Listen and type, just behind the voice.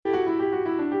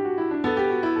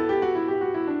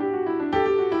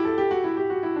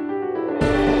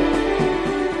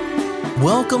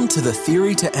Welcome to the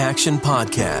Theory to Action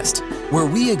podcast, where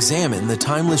we examine the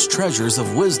timeless treasures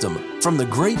of wisdom from the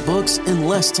great books in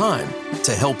less time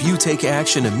to help you take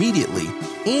action immediately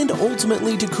and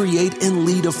ultimately to create and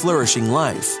lead a flourishing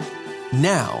life.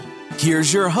 Now,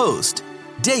 here's your host,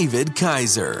 David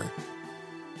Kaiser.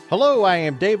 Hello, I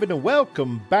am David, and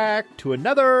welcome back to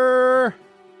another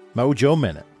Mojo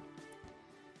Minute.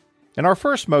 In our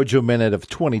first Mojo Minute of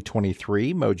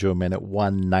 2023, Mojo Minute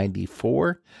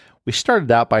 194, we started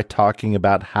out by talking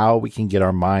about how we can get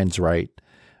our minds right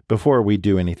before we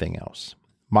do anything else.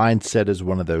 Mindset is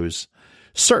one of those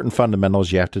certain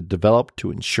fundamentals you have to develop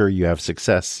to ensure you have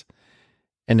success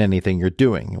in anything you're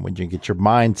doing. And when you get your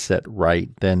mindset right,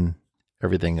 then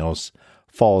everything else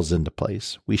falls into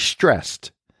place. We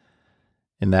stressed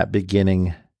in that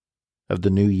beginning of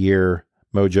the new year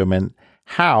Mojo Minute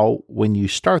how, when you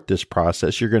start this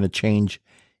process, you're going to change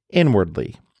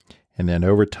inwardly. And then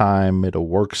over time, it'll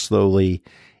work slowly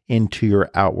into your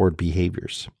outward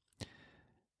behaviors.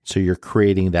 So you're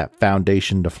creating that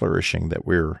foundation to flourishing that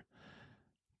we're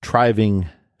striving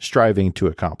to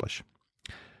accomplish.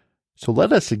 So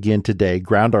let us again today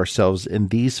ground ourselves in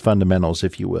these fundamentals,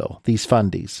 if you will, these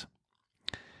fundies.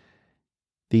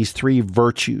 These three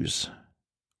virtues,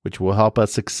 which will help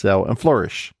us excel and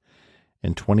flourish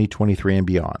in 2023 and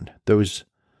beyond. Those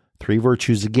three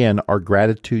virtues, again, are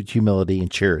gratitude, humility, and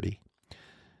charity.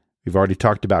 We've already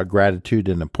talked about gratitude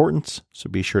and importance, so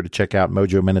be sure to check out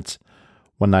Mojo Minutes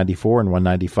 194 and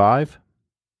 195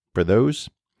 for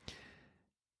those.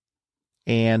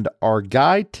 And our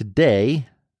guide today,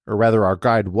 or rather our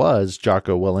guide was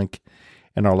Jocko Willink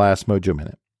in our last Mojo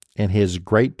Minute. In his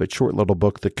great but short little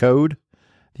book, The Code,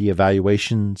 The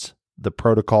Evaluations, The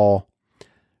Protocol,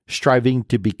 Striving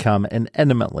to Become an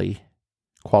Eminently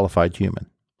Qualified Human.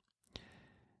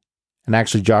 And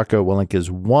actually, Jocko Willink is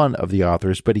one of the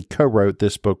authors, but he co-wrote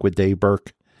this book with Dave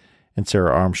Burke and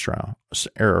Sarah Armstrong.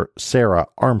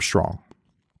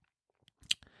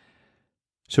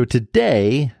 So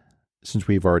today, since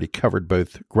we've already covered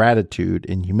both gratitude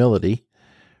and humility,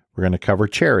 we're going to cover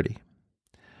charity.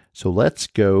 So let's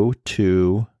go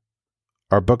to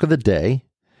our book of the day,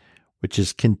 which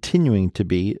is continuing to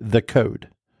be The Code,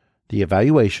 The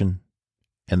Evaluation,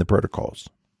 and the Protocols.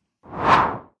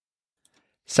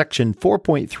 Section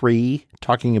 4.3,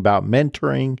 talking about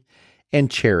mentoring and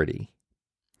charity.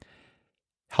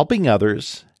 Helping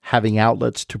others, having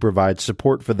outlets to provide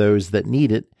support for those that need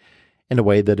it in a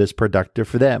way that is productive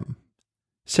for them.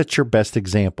 Set your best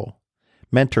example.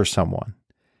 Mentor someone,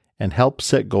 and help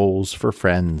set goals for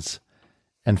friends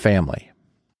and family.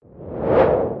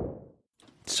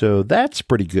 So that's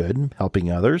pretty good, helping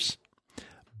others.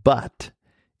 But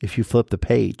if you flip the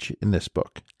page in this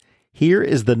book, here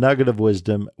is the nugget of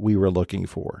wisdom we were looking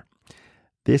for.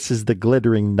 This is the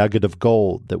glittering nugget of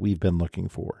gold that we've been looking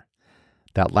for.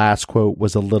 That last quote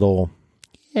was a little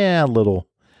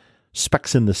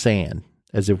specks in the sand,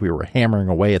 as if we were hammering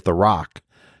away at the rock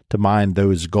to mine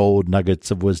those gold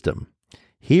nuggets of wisdom.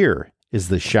 Here is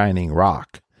the shining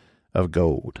rock of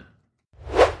gold.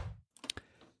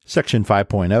 Section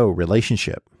 5.0,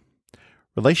 Relationship.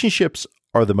 Relationships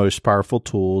are the most powerful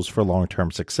tools for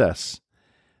long-term success.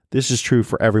 This is true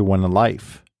for everyone in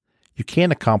life. You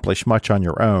can't accomplish much on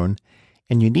your own,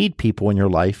 and you need people in your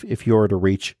life if you are to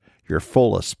reach your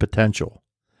fullest potential.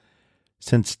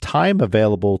 Since time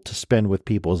available to spend with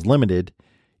people is limited,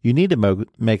 you need to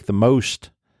make the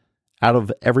most out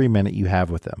of every minute you have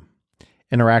with them.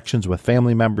 Interactions with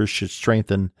family members should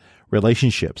strengthen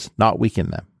relationships, not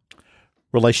weaken them.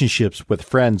 Relationships with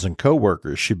friends and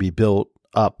coworkers should be built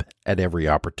up at every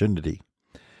opportunity.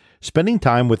 Spending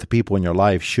time with the people in your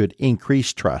life should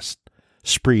increase trust,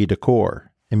 esprit de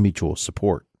corps, and mutual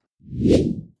support.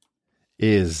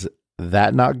 Is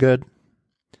that not good?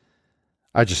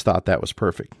 I just thought that was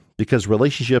perfect, because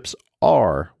relationships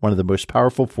are one of the most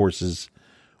powerful forces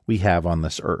we have on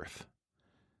this earth.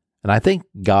 And I think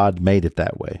God made it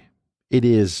that way. It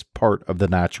is part of the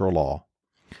natural law.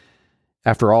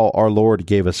 After all, our Lord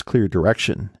gave us clear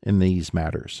direction in these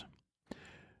matters.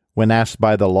 When asked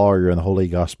by the lawyer in the Holy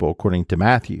Gospel according to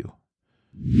Matthew,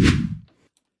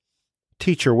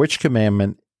 "Teacher, which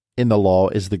commandment in the law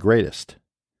is the greatest?"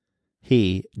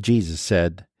 He, Jesus,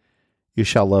 said, "You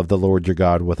shall love the Lord your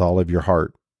God with all of your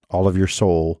heart, all of your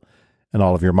soul, and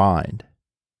all of your mind.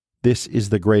 This is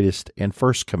the greatest and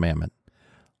first commandment.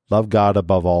 Love God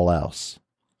above all else.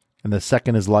 And the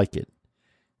second is like it.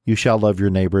 You shall love your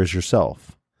neighbor as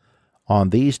yourself.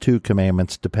 On these two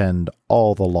commandments depend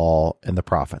all the law and the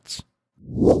prophets."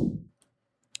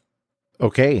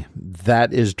 Okay,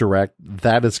 that is direct,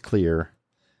 that is clear,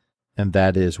 and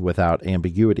that is without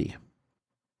ambiguity.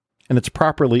 And it's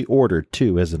properly ordered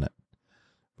too, isn't it?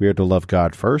 We are to love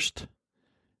God first,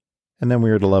 and then we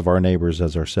are to love our neighbors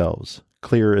as ourselves.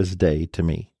 Clear as day to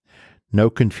me. No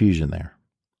confusion there.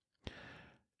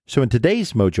 So in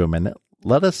today's Mojo Minute,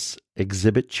 let us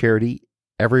exhibit charity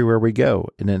everywhere we go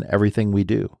and in everything we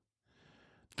do.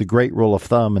 The great rule of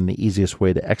thumb and the easiest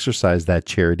way to exercise that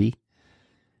charity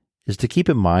is to keep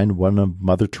in mind one of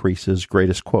Mother Teresa's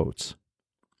greatest quotes.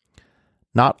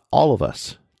 Not all of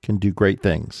us can do great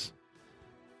things,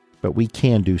 but we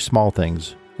can do small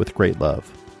things with great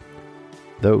love.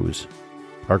 Those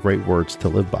are great words to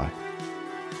live by.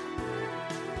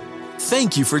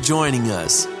 Thank you for joining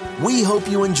us. We hope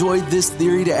you enjoyed this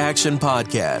Theory to Action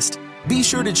podcast. Be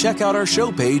sure to check out our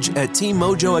show page at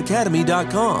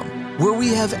teammojoacademy.com, where we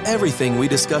have everything we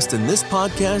discussed in this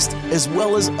podcast, as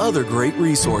well as other great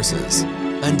resources.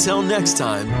 Until next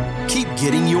time, keep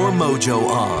getting your mojo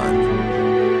on.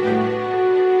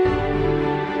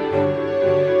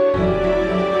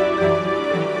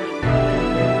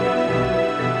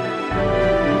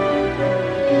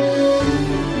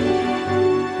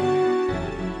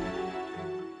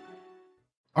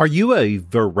 Are you a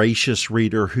voracious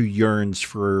reader who yearns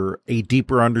for a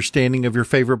deeper understanding of your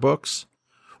favorite books?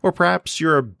 Or perhaps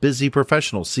you're a busy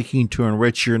professional seeking to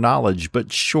enrich your knowledge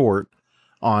but short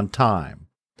on time.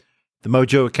 The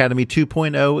Mojo Academy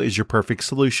 2.0 is your perfect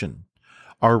solution.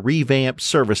 Our revamped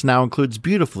service now includes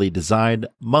beautifully designed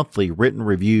monthly written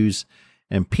reviews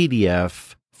and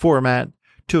PDF format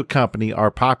to accompany our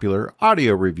popular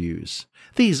audio reviews.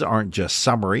 These aren't just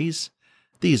summaries.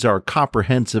 These are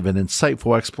comprehensive and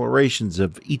insightful explorations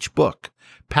of each book,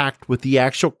 packed with the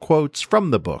actual quotes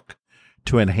from the book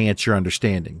to enhance your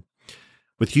understanding.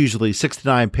 With usually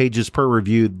 69 pages per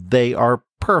review, they are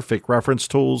perfect reference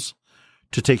tools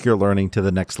to take your learning to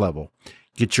the next level.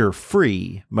 Get your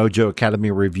free Mojo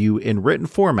Academy review in written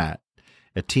format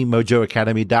at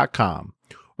teammojoacademy.com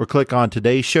or click on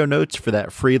today's show notes for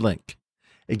that free link.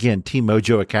 Again,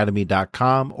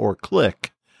 teammojoacademy.com or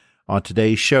click on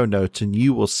today's show notes and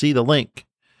you will see the link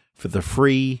for the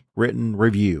free written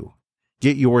review.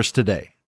 Get yours today.